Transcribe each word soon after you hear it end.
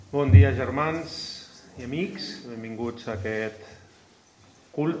Bon dia, germans i amics. Benvinguts a aquest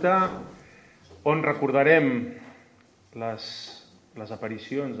culte on recordarem les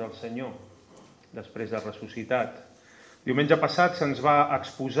aparicions del Senyor després de ressuscitat. Diumenge passat se'ns va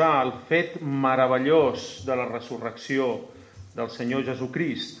exposar el fet meravellós de la resurrecció del Senyor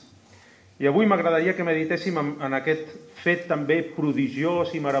Jesucrist. I avui m'agradaria que meditéssim en aquest fet també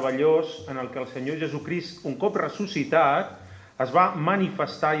prodigiós i meravellós en el que el Senyor Jesucrist, un cop ressuscitat, es va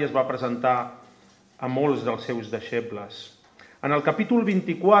manifestar i es va presentar a molts dels seus deixebles. En el capítol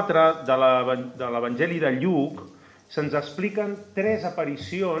 24 de l'Evangeli de Lluc se'ns expliquen 3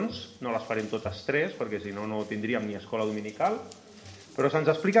 aparicions, no les farem totes 3 perquè si no, no tindríem ni escola dominical, però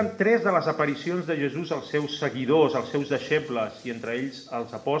se'ns expliquen 3 de les aparicions de Jesús als seus seguidors, als seus deixebles i entre ells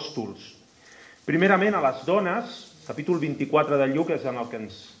als apòstols. Primerament a les dones, capítol 24 de Lluc és en el que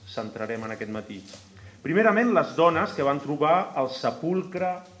ens centrarem en aquest matí. Primerament, les dones que van trobar el sepulcre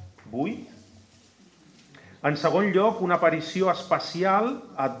buit. En segon lloc, una aparició especial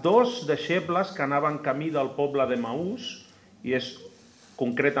a 2 deixebles que anaven camí del poble de Maús, i és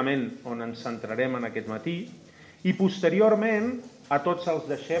concretament on ens centrarem en aquest matí, i posteriorment a tots els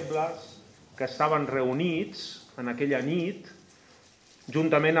deixebles que estaven reunits en aquella nit,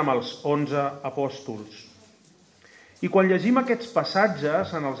 juntament amb els 11 apòstols. I quan llegim aquests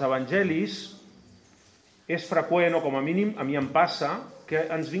passatges en els evangelis, és freqüent, o com a mínim a mi em passa, que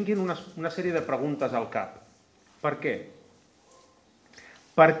ens vinguin una sèrie de preguntes al cap. Per què?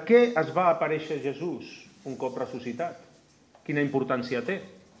 Per què es va aparèixer Jesús un cop ressuscitat? Quina importància té?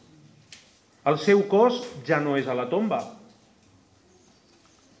 El seu cos ja no és a la tomba.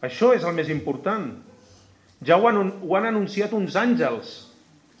 Això és el més important. Ja ho han anunciat uns àngels.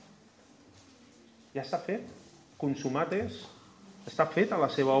 Ja està fet. Consumat és. Està feta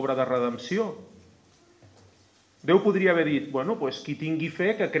la seva obra de redempció. Déu podria haver dit, qui tingui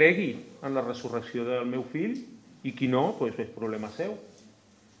fe que cregui en la resurrecció del meu fill i qui no, és problema seu.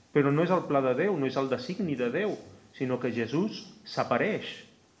 Però no és el pla de Déu, no és el designi de Déu, sinó que Jesús s'apareix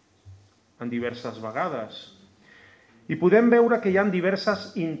en diverses vegades. I podem veure que hi ha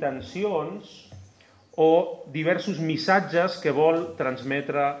diverses intencions o diversos missatges que vol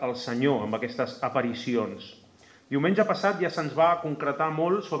transmetre el Senyor amb aquestes aparicions. Diumenge passat ja se'ns va concretar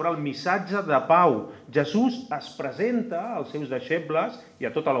molt sobre el missatge de pau. Jesús es presenta als seus deixebles, i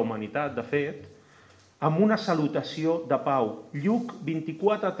a tota la humanitat, de fet, amb una salutació de pau. Lluc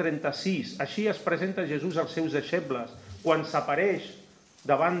 24:36, així es presenta Jesús als seus deixebles, quan s'apareix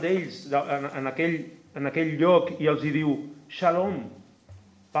davant d'ells en aquell lloc i els hi diu «Shalom,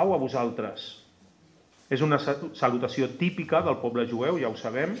 pau a vosaltres». És una salutació típica del poble jueu, ja ho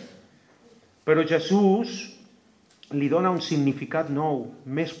sabem, però Jesús li dona un significat nou,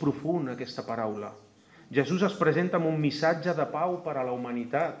 més profund, a aquesta paraula. Jesús es presenta amb un missatge de pau per a la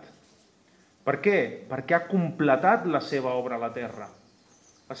humanitat. Per què? Perquè ha completat la seva obra a la terra.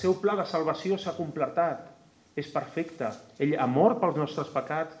 El seu pla de salvació s'ha completat. És perfecte. Ell ha mort pels nostres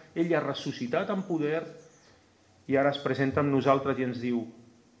pecats, ell ha ressuscitat en poder i ara es presenta amb nosaltres i ens diu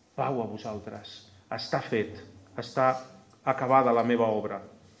 «Pau a vosaltres, està fet, està acabada la meva obra».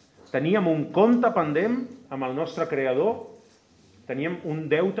 Teníem un compte pendent amb el nostre Creador, teníem un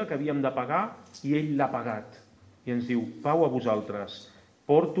deute que havíem de pagar i ell l'ha pagat. I ens diu, pau a vosaltres,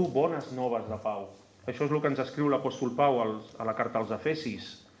 porto bones noves de pau. Això és el que ens escriu l'apòstol Pau a la carta als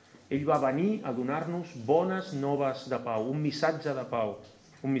Efesis. Ell va venir a donar-nos bones noves de pau, un missatge de pau,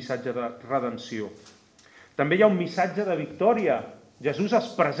 un missatge de redenció. També hi ha un missatge de victòria. Jesús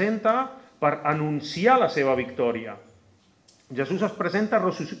es presenta per anunciar la seva victòria. Jesús es presenta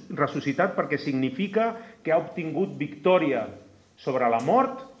ressuscitat perquè significa que ha obtingut victòria sobre la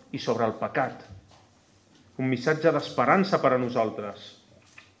mort i sobre el pecat. Un missatge d'esperança per a nosaltres.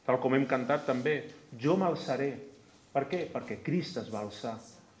 Tal com hem cantat també, jo m'alçaré. Per què? Perquè Crist es va alçar.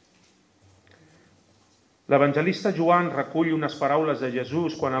 L'evangelista Joan recull unes paraules de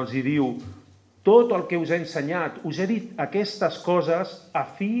Jesús quan els hi diu «Tot el que us he ensenyat, us he dit aquestes coses a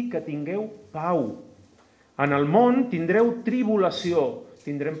fi que tingueu pau. En el món tindreu tribulació,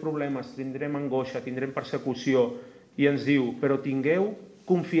 tindrem problemes, tindrem angoixa, tindrem persecució». I ens diu, però tingueu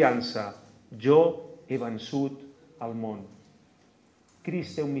confiança, jo he vençut el món.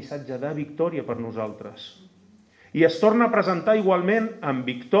 Crist té un missatge de victòria per nosaltres. I es torna a presentar igualment amb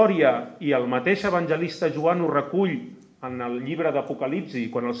victòria, i el mateix evangelista Joan ho recull en el llibre d'Apocalipsi,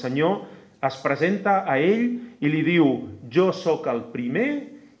 quan el Senyor es presenta a ell i li diu, jo sóc el primer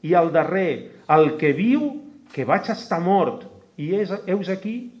i el darrer, el que viu, que vaig estar mort, i heus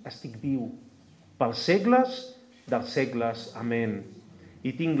aquí, estic viu, pels segles dels segles. Amén.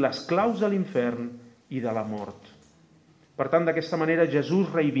 I tinc les claus de l'infern i de la mort. Per tant, d'aquesta manera Jesús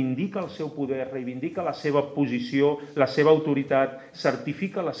reivindica el seu poder, reivindica la seva posició, la seva autoritat,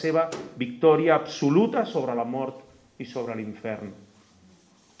 certifica la seva victòria absoluta sobre la mort i sobre l'infern.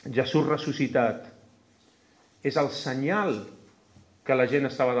 Jesús ressuscitat és el senyal que la gent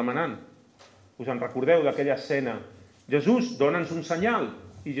estava demanant. Us en recordeu d'aquella escena? Jesús, dona'ns un senyal.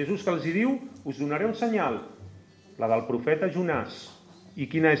 I Jesús que els diu, us donaré un senyal. La del profeta Jonàs. I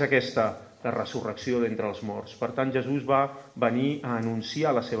quina és aquesta? La resurrecció d'entre els morts. Per tant, Jesús va venir a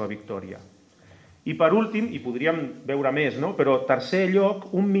anunciar la seva victòria. I per últim, i podríem veure més, no? Però tercer lloc,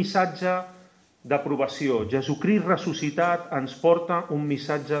 un missatge d'aprovació. Jesucrist ressuscitat ens porta un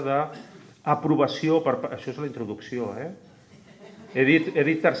missatge d'aprovació. Això és la introducció, eh? He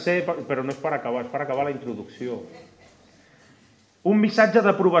dit tercer, però no és per acabar, és per acabar la introducció. Un missatge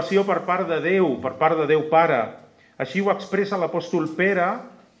d'aprovació per part de Déu Pare. Així ho expressa l'apòstol Pere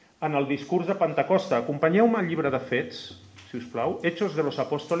en el discurs de Pentecosta. Acompanyeu-me al llibre de Fets, si us plau. Hechos de los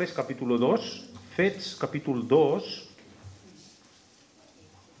Apóstoles, capítol 2. Fets, capítol 2.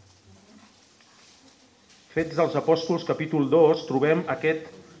 Fets dels Apòstols, capítol 2, trobem aquest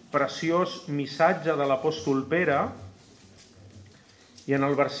preciós missatge de l'apòstol Pere i en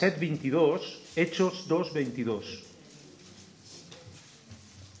el verset 22, Hechos 2, 22.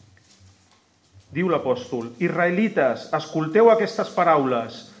 Diu l'apòstol: Israelites, escolteu aquestes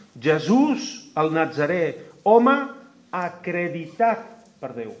paraules. Jesús, el Nazaré, home acreditat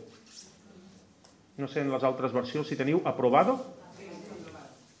per Déu. No sé en les altres versions si teniu aprobado.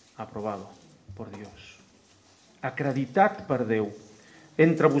 Aprobado por Dios. Acreditat per Déu.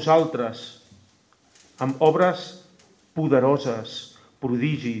 Entre vosaltres, amb obres poderoses,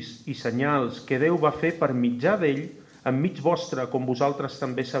 prodigis i senyals que Déu va fer per mitjà d'ell, enmig vostre, com vosaltres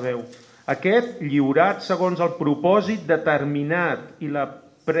també sabeu. Aquest, lliurat segons el propòsit determinat i la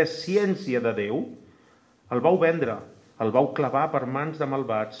presciència de Déu, el vau vendre, el vau clavar per mans de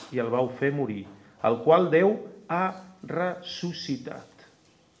malvats i el vau fer morir, el qual Déu ha ressuscitat,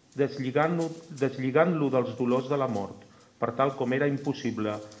 deslligant-lo dels dolors de la mort, per tal com era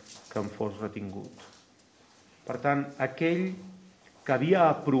impossible que en fos retingut. Per tant, aquell que havia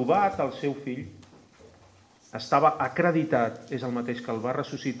aprovat el seu fill estava acreditat, és el mateix que el va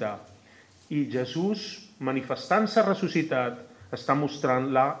ressuscitar, i Jesús, manifestant-se ressuscitat, està mostrant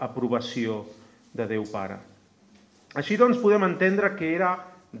l'aprovació de Déu Pare. Així doncs podem entendre que era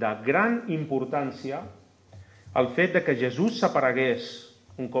de gran importància el fet de que Jesús s'aparegués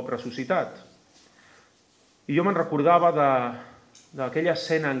un cop ressuscitat. I jo me'n recordava d'aquella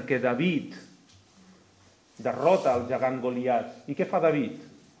escena en què David derrota el gegant Goliat. I què fa David?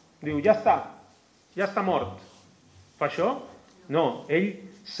 Diu, ja està mort. Fa això? No, ell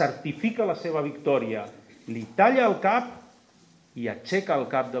certifica la seva victòria, li talla el cap i aixeca el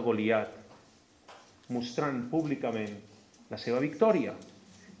cap de Goliat, mostrant públicament la seva victòria.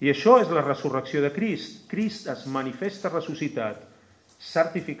 I això és la resurrecció de Crist. Crist es manifesta ressuscitat,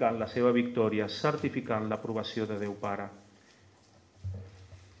 certificant la seva victòria, certificant l'aprovació de Déu Pare.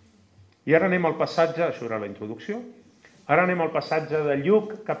 I ara anem al passatge, això era la introducció, ara anem al passatge de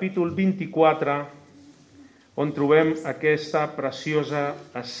Lluc, capítol 24, on trobem aquesta preciosa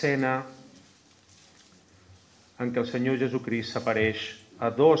escena en què el Senyor Jesucrist s'apareix a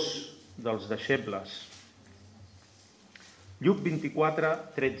dos dels deixebles. Lluc 24,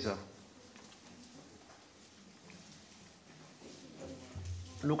 13.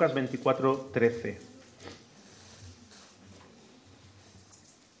 Lucas 24, 13.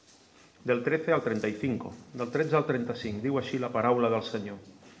 Del 13 al 35. Del 13 al 35. Diu així la paraula del Senyor.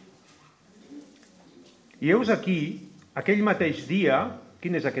 I heus aquí, aquell mateix dia,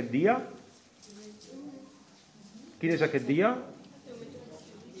 quin és aquest dia? Quin és aquest dia?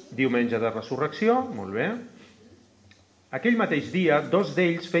 Diumenge de resurrecció, molt bé. Aquell mateix dia, dos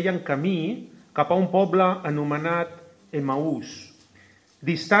d'ells feien camí cap a un poble anomenat Emaús,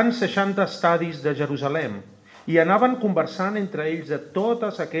 distant 60 estadis de Jerusalem, i anaven conversant entre ells de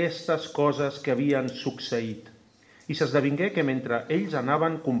totes aquestes coses que havien succeït. I s'esdevingué que mentre ells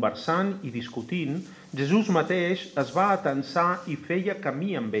anaven conversant i discutint, Jesús mateix es va atensar i feia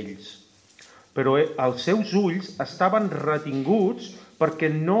camí amb ells. Però els seus ulls estaven retinguts perquè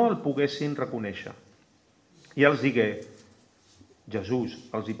no el poguessin reconèixer. I els digué, Jesús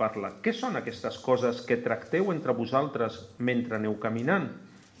els hi parla, què són aquestes coses que tracteu entre vosaltres mentre aneu caminant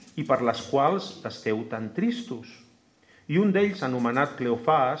i per les quals esteu tan tristos? I un d'ells, anomenat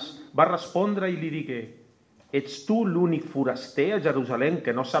Cleofàs, va respondre i li digué, ets tu l'únic foraster a Jerusalem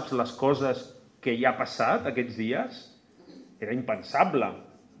que no saps les coses que hi ha passat aquests dies? Era impensable.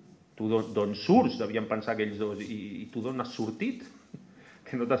 Tu d'on surts, devien pensar aquells dos, i tu d'on has sortit?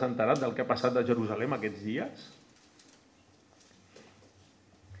 Que no t'has enterat del que ha passat a Jerusalem aquests dies?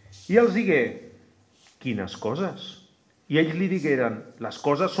 I els digué: quines coses? I ells li digueren: les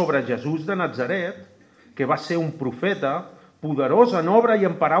coses sobre Jesús de Natzaret, que va ser un profeta, poderós en obra i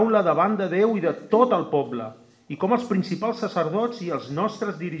en paraula davant de Déu i de tot el poble, i com els principals sacerdots i els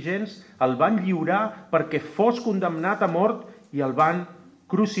nostres dirigents el van lliurar perquè fos condemnat a mort i el van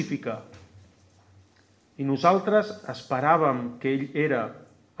crucificar. I nosaltres esperàvem que ell era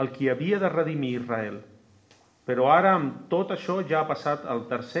el qui havia de redimir Israel. Però ara, amb tot això, ja ha passat el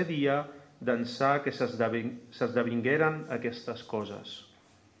tercer dia d'ençà que s'esdevingueren aquestes coses.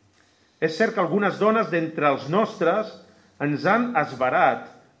 És cert que algunes dones d'entre els nostres ens han esverat,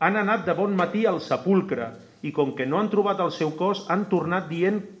 han anat de bon matí al sepulcre i com que no han trobat el seu cos, han tornat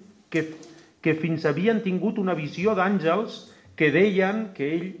dient que fins havien tingut una visió d'àngels que deien que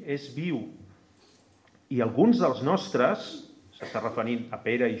ell és viu. I alguns dels nostres, s'està referint a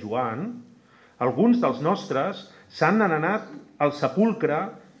Pere i Joan, alguns dels nostres s'han anat al sepulcre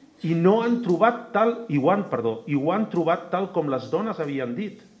i no han trobat tal, i ho han trobat tal com les dones havien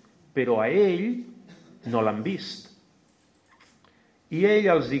dit, però a ell no l'han vist. I ell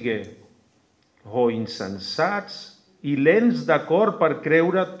els digué: insensats i lents de cor per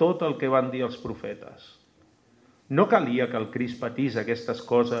creure tot el que van dir els profetes. No calia que el Crist patís aquestes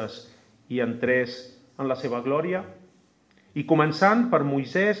coses i entrés en la seva glòria? I començant per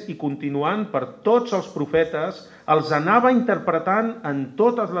Moisès i continuant per tots els profetes, els anava interpretant en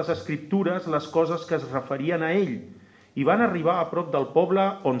totes les escriptures les coses que es referien a ell. I van arribar a prop del poble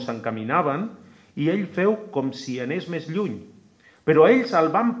on s'encaminaven i ell feu com si anés més lluny. Però ells el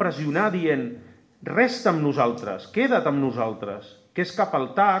van pressionar dient: resta amb nosaltres, queda't amb nosaltres, que és cap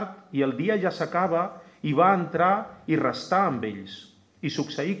al tard i el dia ja s'acaba, i va entrar i restar amb ells. I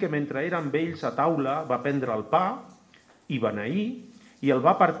succeí que mentre era amb ells a taula va prendre el pa i beneir, i el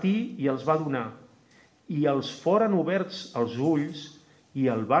va partir i els va donar. I els foren oberts els ulls i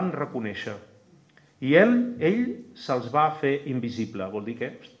el van reconèixer. I ell se'ls va fer invisible, vol dir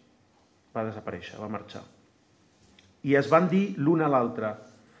que va desaparèixer, va marxar. I es van dir l'un a l'altre: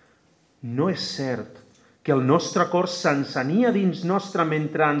 no és cert que el nostre cor s'encenia dins nostre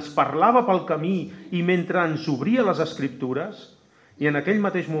mentre ens parlava pel camí i mentre ens obria les escriptures? I en aquell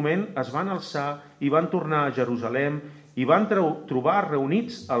mateix moment es van alçar i van tornar a Jerusalem i van trobar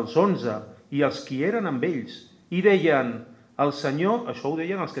reunits els 11 i els qui eren amb ells. I deien: el Senyor, això ho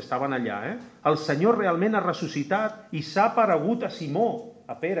deien els que estaven allà, el Senyor realment ha ressuscitat i s'ha aparegut a Simó,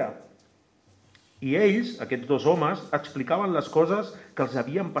 a Pere. I ells, aquests dos homes, explicaven les coses que els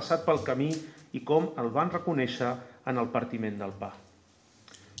havien passat pel camí i com el van reconèixer en el partiment del pa.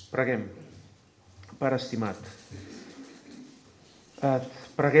 Preguem. Pare estimat, et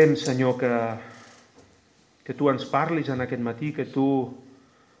preguem, Senyor, que tu ens parlis en aquest matí, que tu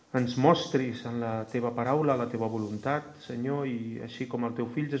ens mostris en la teva paraula la teva voluntat, Senyor, i així com el teu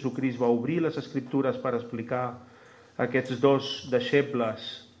fill Jesucrist va obrir les Escriptures per explicar a aquests dos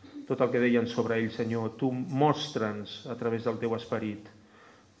deixebles tot el que deien sobre ell, Senyor, tu mostra'ns a través del teu esperit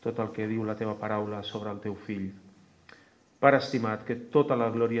tot el que diu la teva paraula sobre el teu fill. Pare estimat, que tota la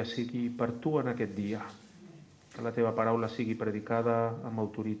glòria sigui per tu en aquest dia, que la teva paraula sigui predicada amb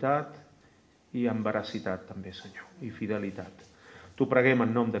autoritat i amb veracitat també, Senyor, i fidelitat. T'ho preguem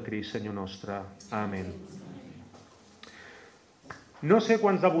en nom de Crist, Senyor nostre. Amén. No sé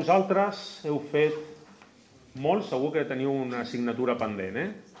quants de vosaltres heu fet, molt segur que teniu una assignatura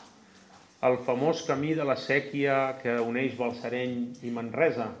pendent, el famós camí de la séquia que uneix Balsareny i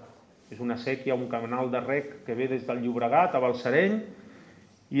Manresa. És una séquia, un canal de rec que ve des del Llobregat a Balsareny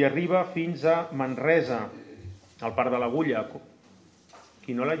i arriba fins a Manresa, al Parc de l'Agulla.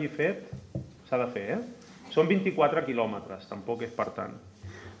 Qui no l'hagi fet, s'ha de fer, Són 24 quilòmetres, tampoc és per tant.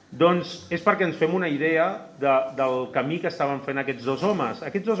 Doncs és perquè ens fem una idea del camí que estaven fent aquests dos homes.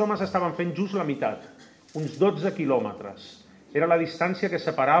 Aquests dos homes estaven fent just la meitat, uns 12 quilòmetres. Era la distància que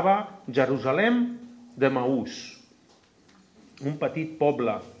separava Jerusalem de Maús, un petit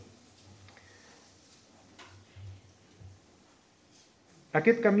poble.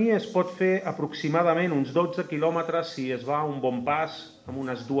 Aquest camí es pot fer aproximadament uns 12 quilòmetres si es va a un bon pas amb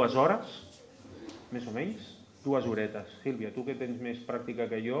unes 2 hores, més o menys, 2 horetes. Sílvia, tu que tens més pràctica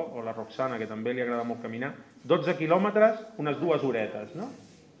que jo, o la Roxana, que també li agrada molt caminar, 12 quilòmetres, unes 2 horetes, no?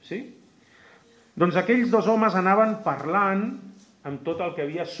 Sí? Doncs aquells dos homes anaven parlant amb tot el que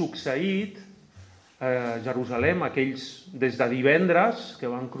havia succeït a Jerusalem, aquells des de divendres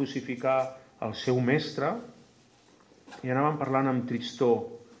que van crucificar el seu mestre, i anaven parlant amb tristor.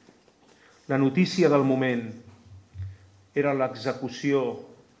 La notícia del moment era l'execució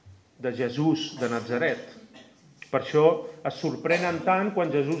de Jesús de Natzaret. Per això es sorprenen tant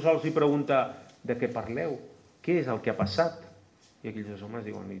quan Jesús els hi pregunta: de què parleu? Què és el que ha passat? I aquells dos homes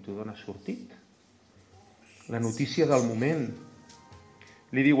diuen, i tu d'on has sortit? La notícia del moment.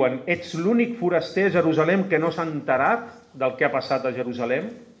 Li diuen, ets l'únic foraster a Jerusalem que no s'ha enterat del que ha passat a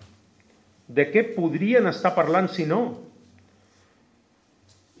Jerusalem? De què podrien estar parlant si no?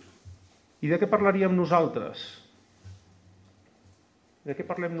 I de què parlaríem nosaltres? De què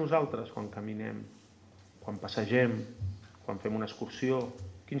parlem nosaltres quan caminem, quan passegem, quan fem una excursió?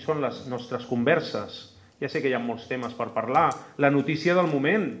 Quins són les nostres converses? Ja sé que hi ha molts temes per parlar. La notícia del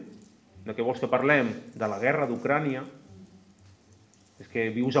moment. De què vols que parlem? De la guerra d'Ucrània. És que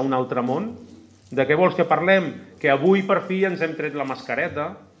vius a un altre món? De què vols que parlem? Que avui per fi ens hem tret la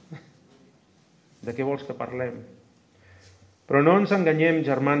mascareta. De què vols que parlem? Però no ens enganyem,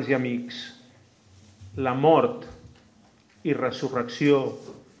 germans i amics. La mort i resurrecció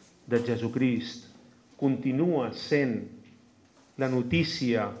de Jesucrist continua sent la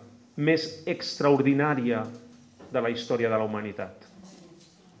notícia més extraordinària de la història de la humanitat.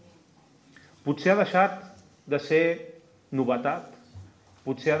 Potser ha deixat de ser novetat,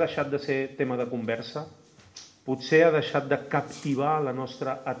 potser ha deixat de ser tema de conversa, potser ha deixat de captivar la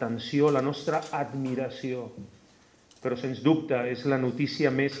nostra atenció, la nostra admiració, però sens dubte és la notícia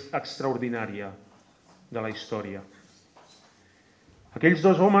més extraordinària de la història. Aquells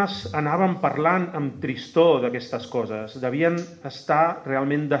dos homes anaven parlant amb tristor d'aquestes coses, devien estar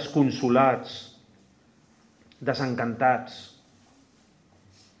realment desconsolats, desencantats.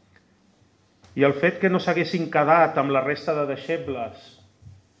 I el fet que no s'haguessin quedat amb la resta de deixebles,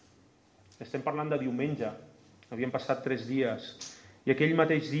 estem parlant de diumenge, havien passat 3 dies, i aquell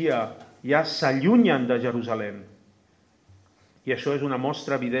mateix dia ja s'allunyen de Jerusalem. I això és una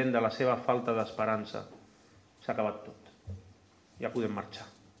mostra evident de la seva falta d'esperança. S'ha acabat tot. Ja podem marxar.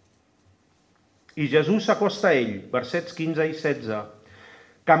 I Jesús s'acosta a ell, versets 15 i 16.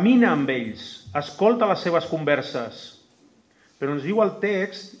 Camina amb ells, escolta les seves converses. Però ens diu el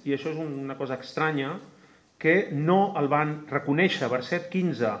text, i això és una cosa estranya, que no el van reconèixer. Verset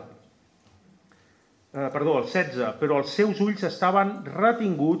 15. El 16. Però els seus ulls estaven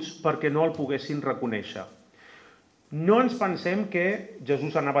retinguts perquè no el poguessin reconèixer. No ens pensem que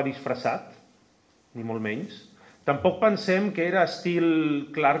Jesús anava disfressat, ni molt menys. Tampoc pensem que era estil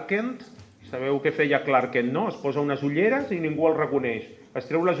Clark Kent. Sabeu què feia Clark Kent, no? Es posa unes ulleres i ningú el reconeix. Es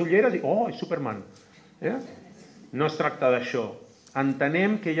treu les ulleres i, oh, és Superman. No es tracta d'això.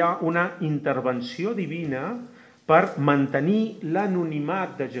 Entenem que hi ha una intervenció divina per mantenir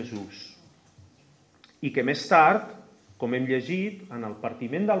l'anonimat de Jesús. I que més tard, com hem llegit, en el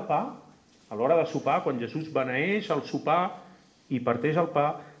partiment del pa, a l'hora de sopar, quan Jesús beneeix el sopar i parteix el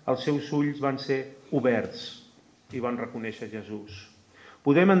pa, els seus ulls van ser oberts i van reconèixer Jesús.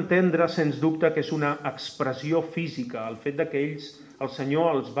 Podem entendre, sens dubte, que és una expressió física. El fet que ells, el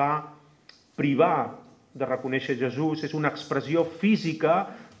Senyor els va privar de reconèixer Jesús, és una expressió física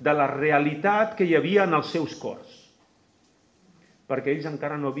de la realitat que hi havia en els seus cors. Perquè ells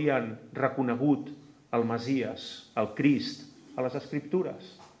encara no havien reconegut el Messies, el Crist, a les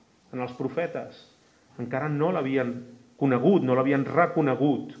Escriptures, en els profetes. Encara no l'havien conegut, no l'havien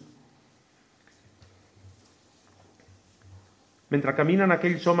reconegut. Mentre caminen,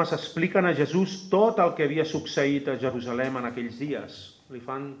 aquells homes expliquen a Jesús tot el que havia succeït a Jerusalem en aquells dies. Li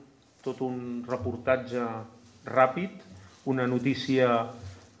fan tot un reportatge ràpid, una notícia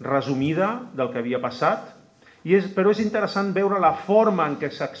resumida del que havia passat, però és interessant veure la forma en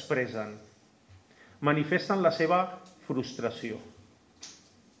què s'expressen. Manifesten la seva frustració,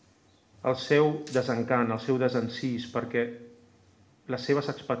 el seu desencant, el seu desencís, perquè les seves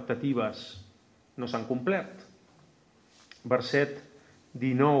expectatives no s'han complert. Verset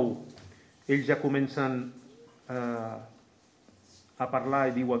 19, ells ja comencen a parlar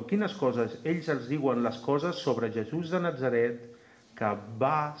i diuen, quines coses? Ells els diuen les coses sobre Jesús de Natzaret que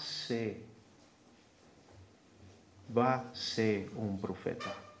va ser un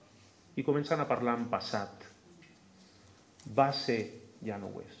profeta. I comencen a parlar en passat. Va ser, ja no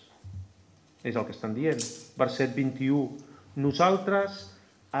ho és. És el que estan dient. Verset 21, nosaltres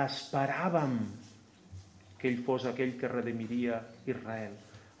esperàvem que ell fos aquell que redimiria Israel.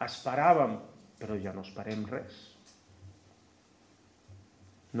 Esperàvem, però ja no esperem res.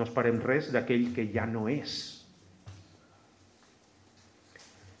 No esperem res d'aquell que ja no és.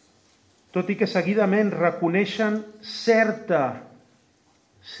 Tot i que seguidament reconeixen certa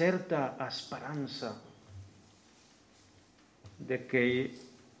esperança de que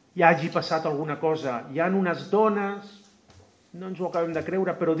hi hagi passat alguna cosa. Hi ha unes dones, no ens ho acabem de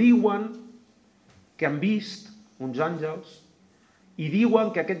creure, però diuen que han vist uns àngels i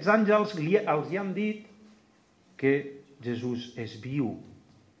diuen que aquests àngels els hi han dit que Jesús és viu.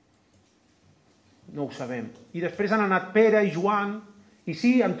 No ho sabem. I després han anat Pere i Joan, i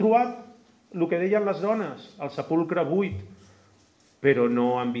sí, han trobat el que deien les dones, el sepulcre buit, però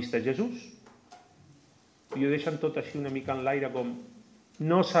no han vist a Jesús. I ho deixen tot així una mica en l'aire, com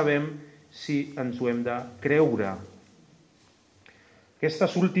no sabem si ens ho hem de creure.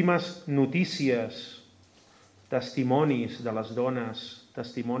 Aquestes últimes notícies, testimonis de les dones,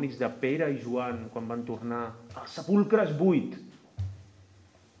 testimonis de Pere i Joan quan van tornar, el sepulcre és buit,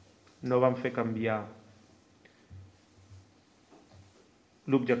 no van fer canviar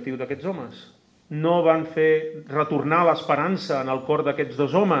l'objectiu d'aquests homes. No van fer retornar l'esperança en el cor d'aquests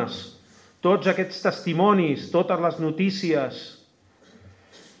dos homes. Tots aquests testimonis, totes les notícies,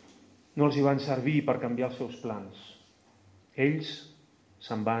 no els hi van servir per canviar els seus plans. Ells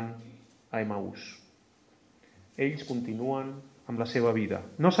se'n van a Emaús. Ells continuen amb la seva vida.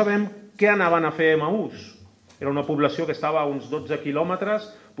 No sabem què anaven a fer a Emaús. Era una població que estava a uns 12 quilòmetres,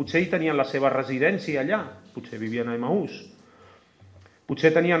 potser hi tenien la seva residència allà, potser vivien a Emaús.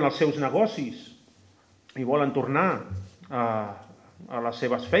 Potser tenien els seus negocis i volen tornar a les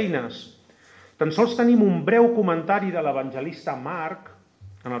seves feines. Tan sols tenim un breu comentari de l'evangelista Marc,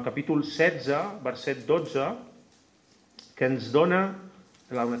 en el capítol 16, verset 12, que ens dona,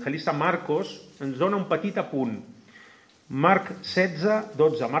 l'evangelista Marcos, ens dona un petit apunt. Marc 16,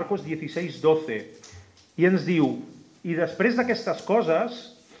 12, Marcos 16, 12, i ens diu: i després d'aquestes coses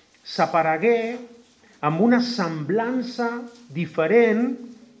s'aparegué amb una semblança diferent,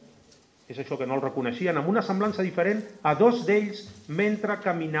 és això que no el reconeixien, amb una semblança diferent a dos d'ells mentre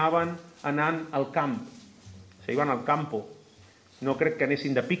caminaven anant al camp. Se iban al campo. No crec que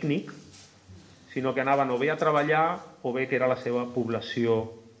anessin de pícnic, sinó que anaven o bé a treballar o bé que era la seva població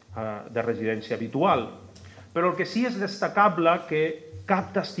de residència habitual. Però el que sí és destacable que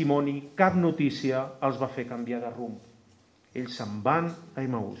cap testimoni, cap notícia els va fer canviar de rumb. Ells se'n van a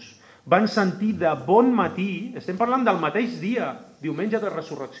Emaús. Van sentir de bon matí, estem parlant del mateix dia, diumenge de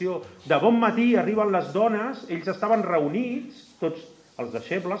resurrecció, de bon matí arriben les dones, ells estaven reunits, tots els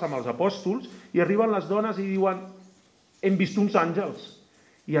deixebles amb els apòstols, i arriben les dones i diuen: hem vist uns àngels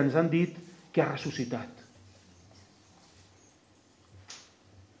i ens han dit que ha ressuscitat.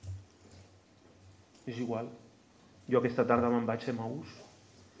 És igual. Jo aquesta tarda me'n vaig a Emaús.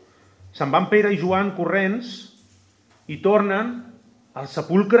 Se'n van Pere i Joan corrents i tornen, el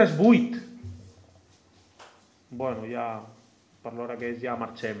sepulcre és buit. Bueno, ja per l'hora que és ja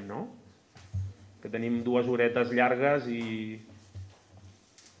marxem, no? Que tenim 2 horetes llargues i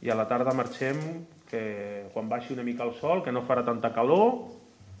a la tarda marxem, que quan baixi una mica el sol, que no farà tanta calor,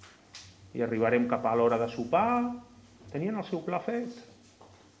 i arribarem cap a l'hora de sopar. Tenien el seu pla fet.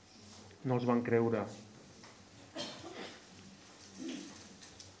 No els van creure.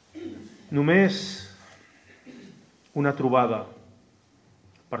 Només una trobada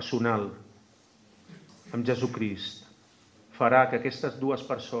personal amb Jesucrist farà que aquestes 2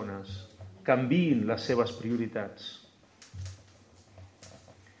 persones canviïn les seves prioritats.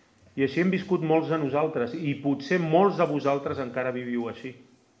 I així hem viscut molts de nosaltres, i potser molts de vosaltres encara viviu així.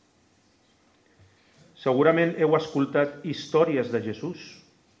 Segurament heu escoltat històries de Jesús.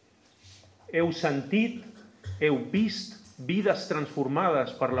 Heu sentit, heu vist vides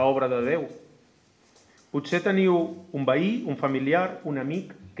transformades per l'obra de Déu. Potser teniu un veí, un familiar, un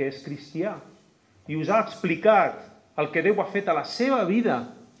amic que és cristià i us ha explicat el que Déu ha fet a la seva vida.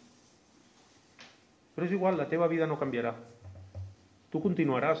 Però és igual, la teva vida no canviarà. Tu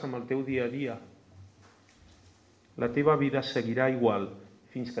continuaràs amb el teu dia a dia. La teva vida seguirà igual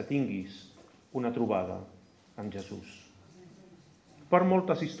fins que tinguis una trobada amb Jesús. Per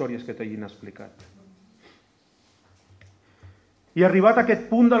moltes històries que t'hagin explicat. I arribat a aquest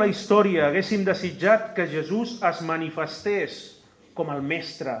punt de la història, haguéssim desitjat que Jesús es manifestés com el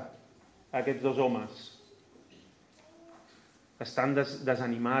mestre a aquests 2 homes. Estan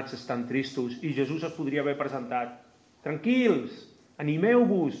desanimats, estan tristos, i Jesús es podria haver presentat: tranquils,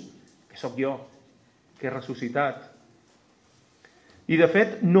 animeu-vos, que sóc jo, que he ressuscitat. I de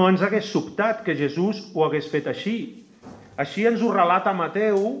fet no ens hagués sobtat que Jesús ho hagués fet així. Així ens ho relata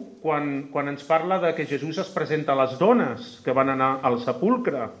Mateu quan ens parla de que Jesús es presenta a les dones que van anar al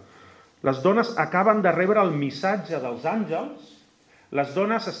sepulcre. Les dones acaben de rebre el missatge dels àngels, les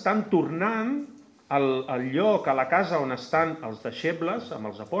dones estan tornant al lloc, a la casa on estan els deixebles,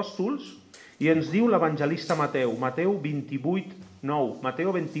 amb els apòstols, i ens diu l'evangelista Mateu, Mateu 28:9,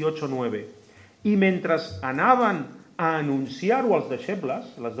 Mateu 28:9. I mentre anaven a anunciar-ho als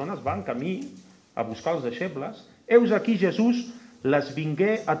deixebles, les dones van camí a buscar els deixebles, heus aquí Jesús les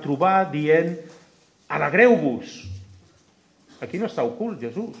vingué a trobar dient: alegreu-vos. Aquí no està ocult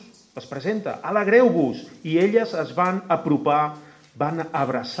Jesús, es presenta: alegreu-vos. I elles es van apropar, van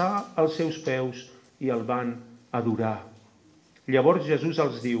abraçar els seus peus i el van adorar. Llavors Jesús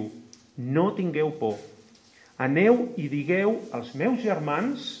els diu: no tingueu por, aneu i digueu als meus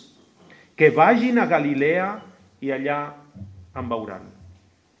germans que vagin a Galilea i allà em veuran.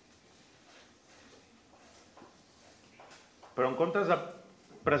 Però en comptes de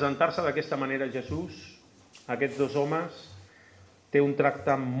presentar-se d'aquesta manera Jesús, aquests dos homes té un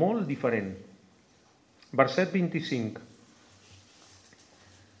tracte molt diferent. Verset 25.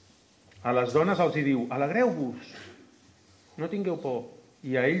 A les dones els hi diu: alegreu-vos, no tingueu por.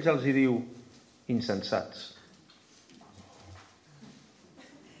 I a ells els hi diu: insensats.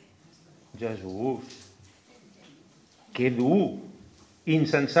 Jesús, que dur!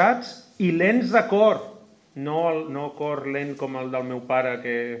 Insensats i lents de cor. No cor lent com el del meu pare,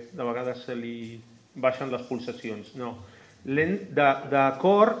 que de vegades se li baixen les pulsacions. No, lent de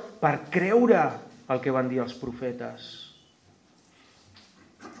cor per creure el que van dir els profetes.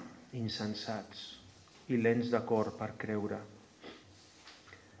 Insensats i lents de cor per creure.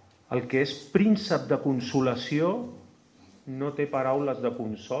 El que és príncep de consolació no té paraules de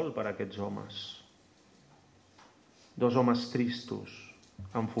consol per a aquests homes. Dos homes tristos,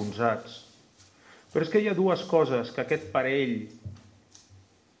 enfonsats. Però és que hi ha dues coses que aquest parell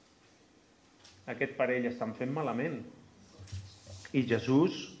estan fent malament. I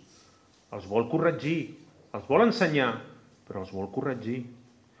Jesús els vol corregir, els vol ensenyar, però els vol corregir.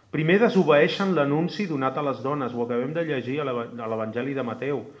 Primer desobeeixen l'anunci donat a les dones, ho acabem de llegir a l'Evangeli de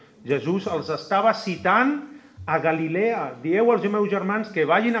Mateu. Jesús els estava citant a Galilea. Dieu als meus germans que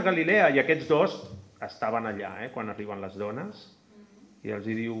vagin a Galilea, i aquests dos estaven allà quan arriben les dones, i els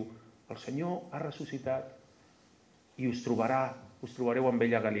diu: el Senyor ha ressuscitat i us trobareu amb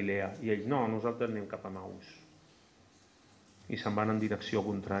ell a Galilea. I ells: no, nosaltres anem cap a Maús. I se'n van en direcció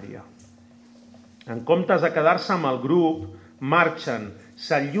contrària. En comptes de quedar-se amb el grup, marxen,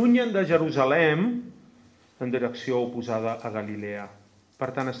 s'allunyen de Jerusalem en direcció oposada a Galilea.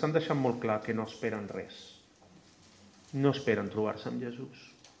 Per tant, estan deixant molt clar que no esperen res. No esperen trobar-se amb Jesús.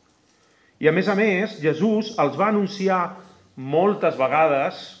 I a més, Jesús els va anunciar moltes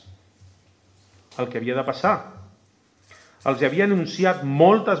vegades el que havia de passar. Els havia anunciat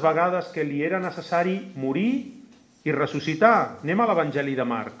moltes vegades que li era necessari morir i ressuscitar. Anem a l'Evangeli de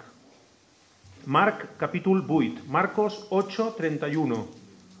Marc. Marc, capítol 8. Marcos 8, 31.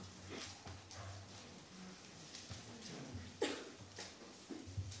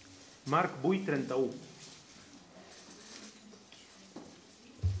 Marc 8, 31.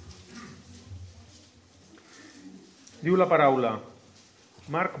 Diu la paraula,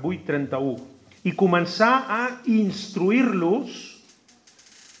 Marc 8, 31. I començar a instruir-los.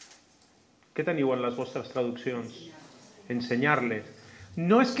 Què teniu en les vostres traduccions? Ensenyar-les.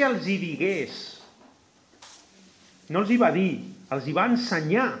 No és que els hi digués, no els hi va dir, els hi va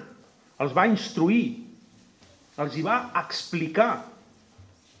ensenyar, els va instruir, els hi va explicar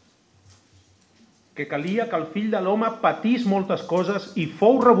que calia que el fill de l'home patís moltes coses i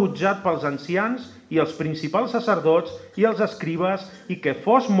fou rebutjat pels ancians i els principals sacerdots i els escribes, i que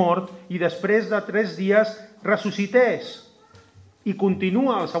fos mort i després de 3 dies ressuscités. I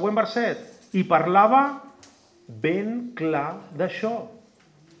continua el següent verset. I parlava ben clar d'això.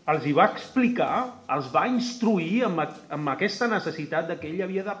 Els hi va explicar, els va instruir amb aquesta necessitat de que ell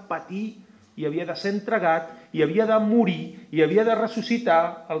havia de patir i havia de ser entregat i havia de morir i havia de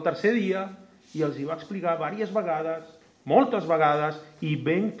ressuscitar el 3è dia, i els hi va explicar diverses vegades, moltes vegades, i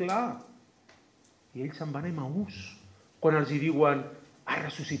ben clar. I ells se'n van a Maús quan els hi diuen: ha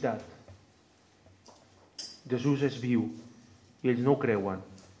ressuscitat. Jesús és viu. I ells no ho creuen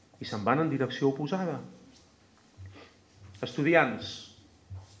i se'n van en direcció oposada. Estudiants,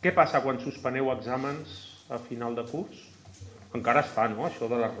 què passa quan suspeneu exàmens a final de curs? Encara es fa, no?,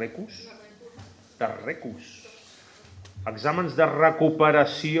 això de les recus? De recus. Exàmens de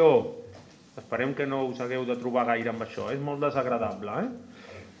recuperació. Esperem que no us hagueu de trobar gaire amb això, és molt desagradable,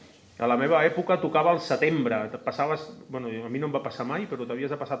 A la meva època tocava al setembre, passaves, bueno, a mi no em va passar mai, però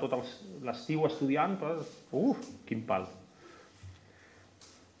t'havies de passar tot l'estiu estudiant, quin pal.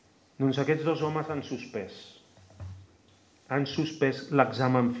 Doncs aquests dos homes han suspès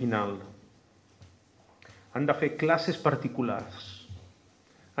l'examen final. Han de fer classes particulars.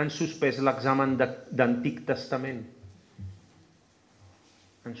 Han suspès l'examen d'Antic Testament.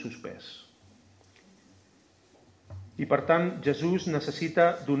 Han suspès. I per tant, Jesús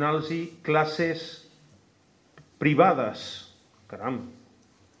necessita donar-los classes privades. Caram,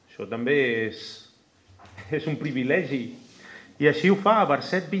 això també és un privilegi. I així ho fa, a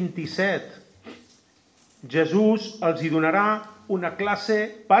verset 27. Jesús els hi donarà una classe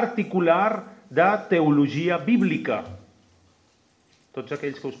particular de teologia bíblica. Tots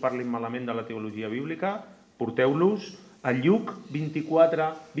aquells que us parlin malament de la teologia bíblica, porteu-los a Lluc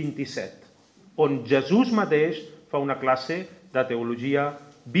 24-27, on Jesús mateix fa una classe de teologia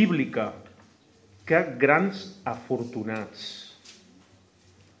bíblica. Que grans afortunats!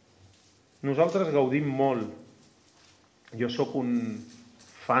 Nosaltres gaudim molt. Jo sóc un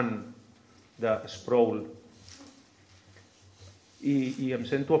fan de Sproul i em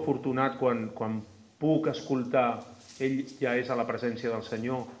sento afortunat quan puc escoltar. Ell ja és a la presència del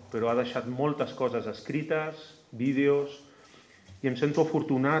Senyor, però ha deixat moltes coses escrites, vídeos, i em sento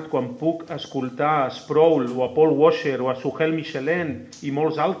afortunat quan puc escoltar a Sproul o a Paul Washer o a Suhel Michelin i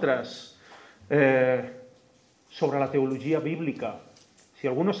molts altres sobre la teologia bíblica. Si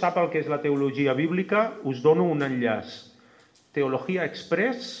algú no sap el que és la teologia bíblica, us dono un enllaç. Teologia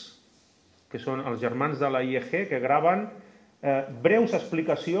Express, que són els germans de la IEG, que graven breus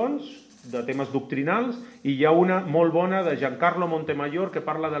explicacions de temes doctrinals, i hi ha una molt bona de Giancarlo Montemayor que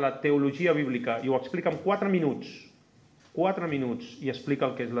parla de la teologia bíblica i ho explica en 4 minuts. 4 minuts i explica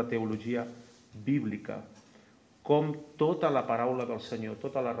el que és la teologia bíblica. Com tota la paraula del Senyor,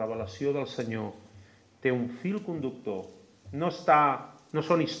 tota la revelació del Senyor té un fil conductor. No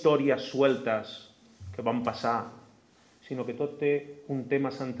són històries sueltes que van passar, sinó que tot té un tema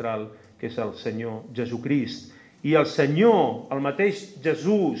central, que és el Senyor Jesucrist. I el Senyor, el mateix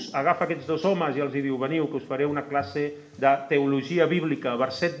Jesús, agafa aquests dos homes i els diu: veniu, que us faré una classe de teologia bíblica,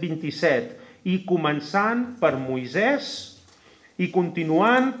 verset 27, i començant per Moisès i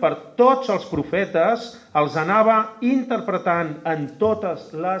continuant per tots els profetes, els anava interpretant en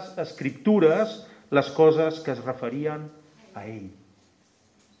totes les escriptures les coses que es referien a ell.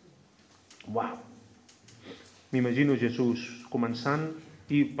 Uau! M'imagino Jesús començant,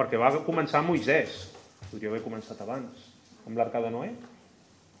 i perquè va començar Moisès, podria haver començat abans, amb l'Arca de Noé,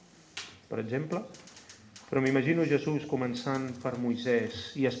 per exemple. Però m'imagino Jesús començant per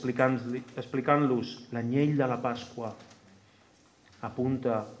Moisès i explicant-los l'anyell de la Pasqua.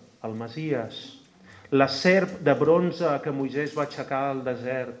 Apunta al Messies. La serp de bronze que Moisès va aixecar al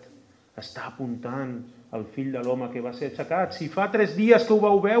desert està apuntant al fill de l'home que va ser aixecat. Si fa 3 dies que ho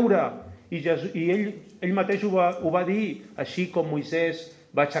vau veure, i ell mateix ho va dir, així com Moisès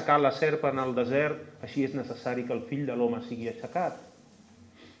va aixecar la serp en el desert, així és necessari que el fill de l'home sigui aixecat.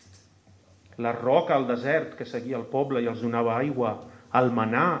 La roca al desert que seguia el poble i els donava aigua, el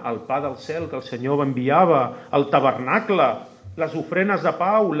manà, el pa del cel que el Senyor enviava, el tabernacle, les ofrenes de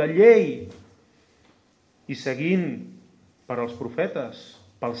pau, la llei. I seguint per als profetes,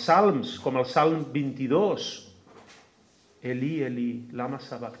 pels salms, com el Salm 22, Eli, Eli, lama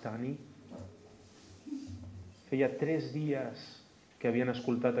sabactani. Feia 3 dies que havien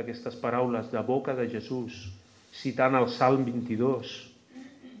escoltat aquestes paraules de boca de Jesús, citant el Salm 22.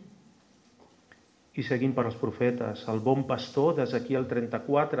 I seguint per als profetes, el bon pastor d'Ezequiel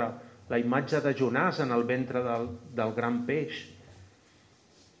 34, la imatge de Jonàs en el ventre del gran peix,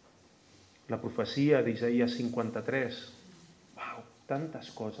 la profecia d'Isaïes 53. Uau,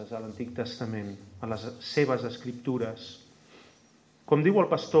 tantes coses a l'Antic Testament, a les seves escriptures. Com diu el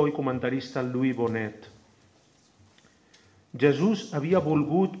pastor i comentarista Louis Bonnet, Jesús havia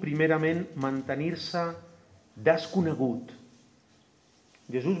volgut primerament mantenir-se desconegut.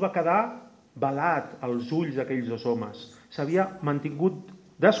 Jesús va quedar velat als ulls d'aquells 2 homes. S'havia mantingut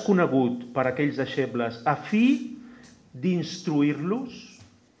desconegut per aquells deixebles a fi d'instruir-los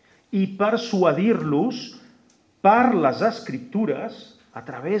i persuadir-los per les Escriptures, a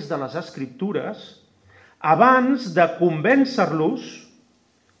través de les Escriptures, abans de convèncer-los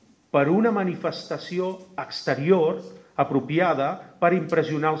per una manifestació exterior apropiada per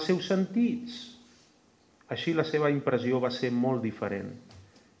impressionar els seus sentits. Així la seva impressió va ser molt diferent.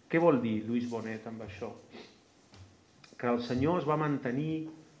 Què vol dir Louis Bonnet amb això? Que el Senyor es va mantenir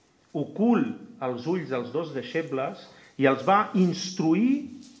ocult als ulls dels 2 deixebles i els va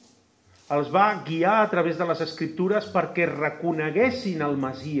instruir, els va guiar a través de les Escriptures perquè reconeguessin el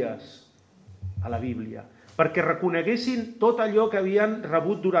Messies a la Bíblia, perquè reconeguessin tot allò que havien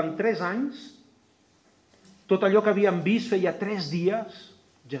rebut durant 3 anys, tot allò que havien vist feia 3 dies,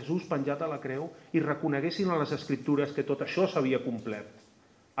 Jesús penjat a la creu, i reconeguessin a les Escriptures que tot això s'havia complert,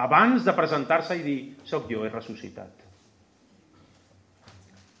 abans de presentar-se i dir, soc jo, he ressuscitat.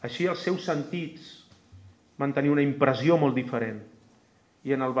 Així els seus sentits van tenir una impressió molt diferent.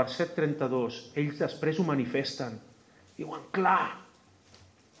 I en el verset 32, ells després ho manifesten. Diuen, clar,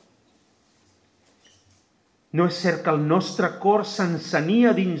 no és cert que el nostre cor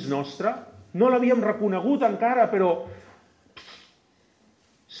s'encenia dins nostre? No l'havíem reconegut encara, però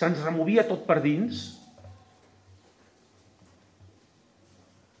se'ns removia tot per dins.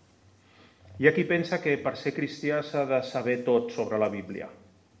 Hi ha qui pensa que per ser cristià s'ha de saber tot sobre la Bíblia.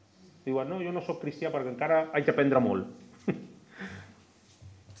 Diuen, no, jo no sóc cristià perquè encara haig d'aprendre molt.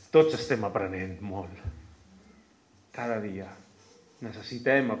 Tots estem aprenent molt. Cada dia.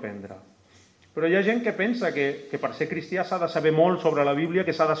 Necessitem aprendre. Però hi ha gent que pensa que per ser cristià s'ha de saber molt sobre la Bíblia,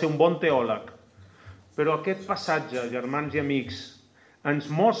 que s'ha de ser un bon teòleg. Però aquest passatge, germans i amics, ens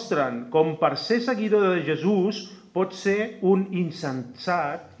mostren com per ser seguidor de Jesús pot ser un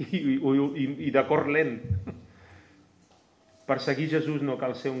insensat i de cor lent. Per seguir Jesús no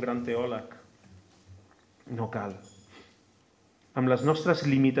cal ser un gran teòleg. No cal. Amb les nostres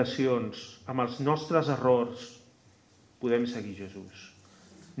limitacions, amb els nostres errors, podem seguir Jesús.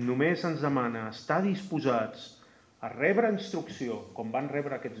 Només ens demana estar disposats a rebre instrucció, com van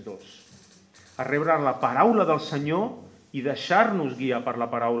rebre aquests dos, a rebre la paraula del Senyor i deixar-nos guiar per la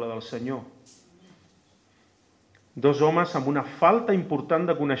paraula del Senyor. Dos homes amb una falta important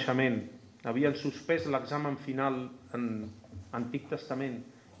de coneixement. Havien suspès l'examen final en Antic Testament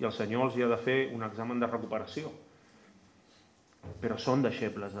i el Senyor els hi ha de fer un examen de recuperació. Però són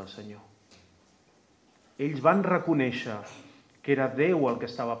deixebles del Senyor. Ells van reconèixer que era Déu el que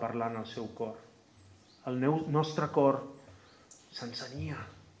estava parlant al seu cor. El nostre cor s'encenia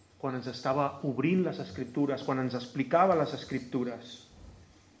quan ens estava obrint les Escriptures, quan ens explicava les Escriptures.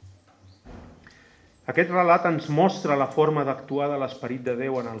 Aquest relat ens mostra la forma d'actuar de l'Esperit de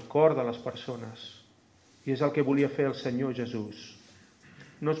Déu en el cor de les persones. I és el que volia fer el Senyor Jesús.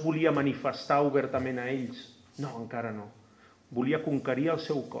 No es volia manifestar obertament a ells. No, encara no. Volia conquerir el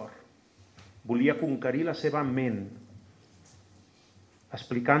seu cor. Volia conquerir la seva ment,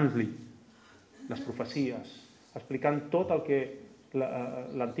 explicant-li les profecies, explicant tot el que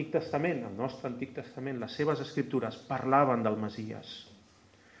l'Antic Testament, el nostre Antic Testament, les seves Escriptures parlaven del Messies.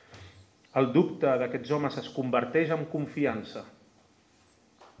 El dubte d'aquests homes es converteix en confiança.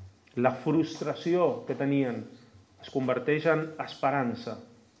 La frustració que tenien es converteix en esperança.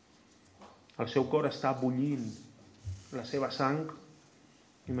 El seu cor està bullint, la seva sang,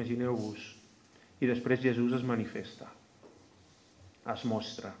 imagineu-vos. I després Jesús es manifesta. Es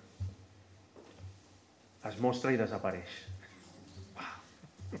mostra i desapareix.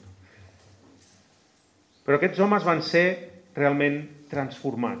 Però aquests homes van ser realment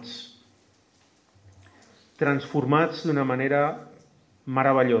transformats d'una manera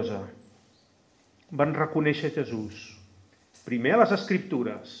meravellosa. Van reconèixer Jesús, primer a les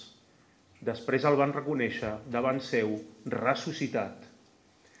Escriptures, després el van reconèixer davant seu ressuscitat.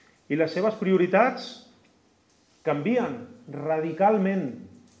 I les seves prioritats canvien radicalment,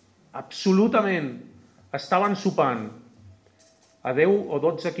 absolutament. Estaven sopant a 10 o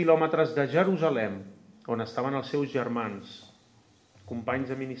 12 quilòmetres de Jerusalem, on estaven els seus germans, companys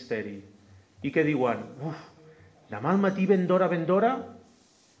de ministeri, i que diuen, demà al matí ben d'hora,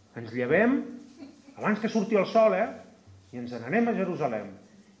 ens llevem, abans que surti el sol, i ens n'anem a Jerusalem.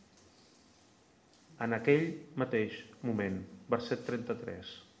 En aquell mateix moment, verset 33,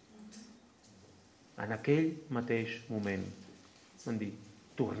 en aquell mateix moment, van dir,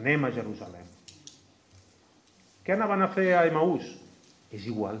 tornem a Jerusalem. Què anaven a fer a Emaús? És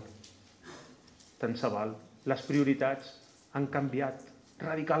igual, tant se val. Les prioritats han canviat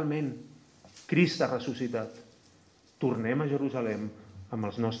radicalment. Crist ha ressuscitat. Tornem a Jerusalem amb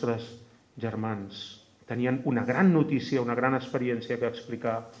els nostres germans. Tenien una gran notícia, una gran experiència que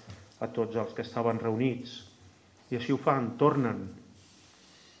explicar a tots els que estaven reunits. I així ho fan, tornen.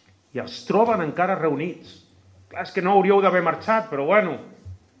 I els troben encara reunits. Clar, és que no hauríeu d'haver marxat, però bueno,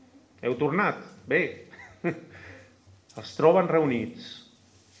 heu tornat. Bé, els troben reunits.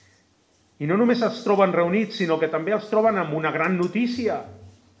 I no només els troben reunits, sinó que també els troben amb una gran notícia.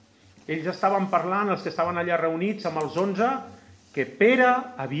 Ells estaven parlant, els que estaven allà reunits, amb els 11, que Pere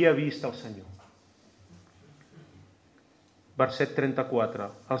havia vist el Senyor. Verset 34.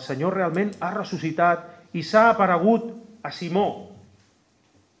 El Senyor realment ha ressuscitat i s'ha aparegut a Simó.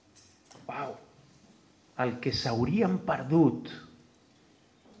 Uau! El que s'haurien perdut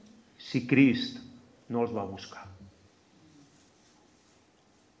si Crist no els va buscar.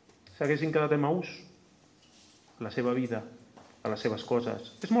 S'haguessin quedat a Emaús, a la seva vida, a les seves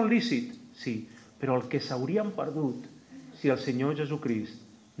coses. És molt lícit, sí, però el que s'haurien perdut si el Senyor Jesucrist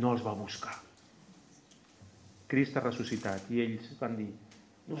no els va buscar. Crist ha ressuscitat i ells van dir,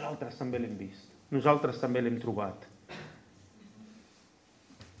 nosaltres també l'hem vist, nosaltres també l'hem trobat.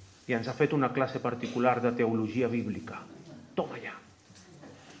 I ens ha fet una classe particular de teologia bíblica. Toma ja.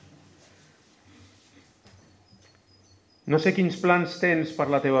 No sé quins plans tens per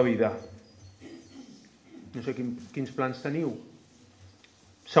la teva vida. No sé quins plans teniu.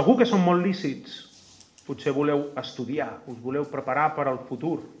 Segur que són molt lícits. Potser voleu estudiar, us voleu preparar per al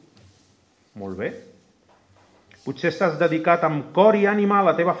futur. Molt bé. Potser estàs dedicat amb cor i ànima a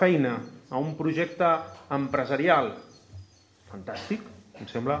la teva feina, a un projecte empresarial. Fantàstic, em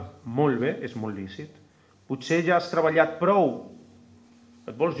sembla molt bé, és molt lícit. Potser ja has treballat prou,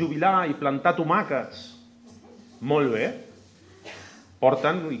 et vols jubilar i plantar tomàquets. Molt bé,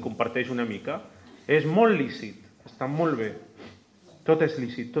 porta'n i comparteix una mica. És molt lícit, està molt bé. Tot és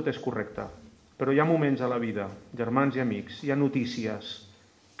lícit, tot és correcte. Però hi ha moments a la vida, germans i amics, hi ha notícies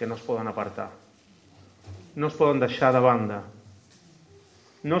que no es poden apartar. No es poden deixar de banda.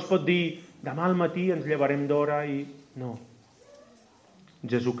 No es pot dir, demà al matí ens llevarem d'hora i... No.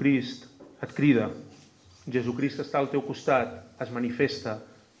 Jesucrist et crida. Jesucrist està al teu costat, es manifesta,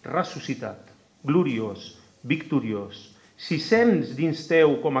 ressuscitat, gloriós, victoriós. Si sents dins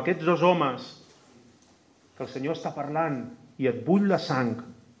teu, com aquests dos homes, que el Senyor està parlant i et bull la sang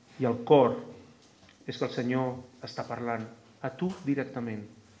i el cor, és que el Senyor està parlant a tu directament.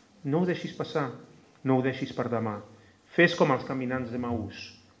 No ho deixis passar, no ho deixis per demà. Fes com els caminants de Maús.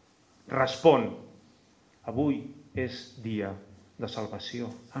 Respon. Avui és dia de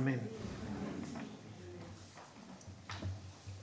salvació. Amén.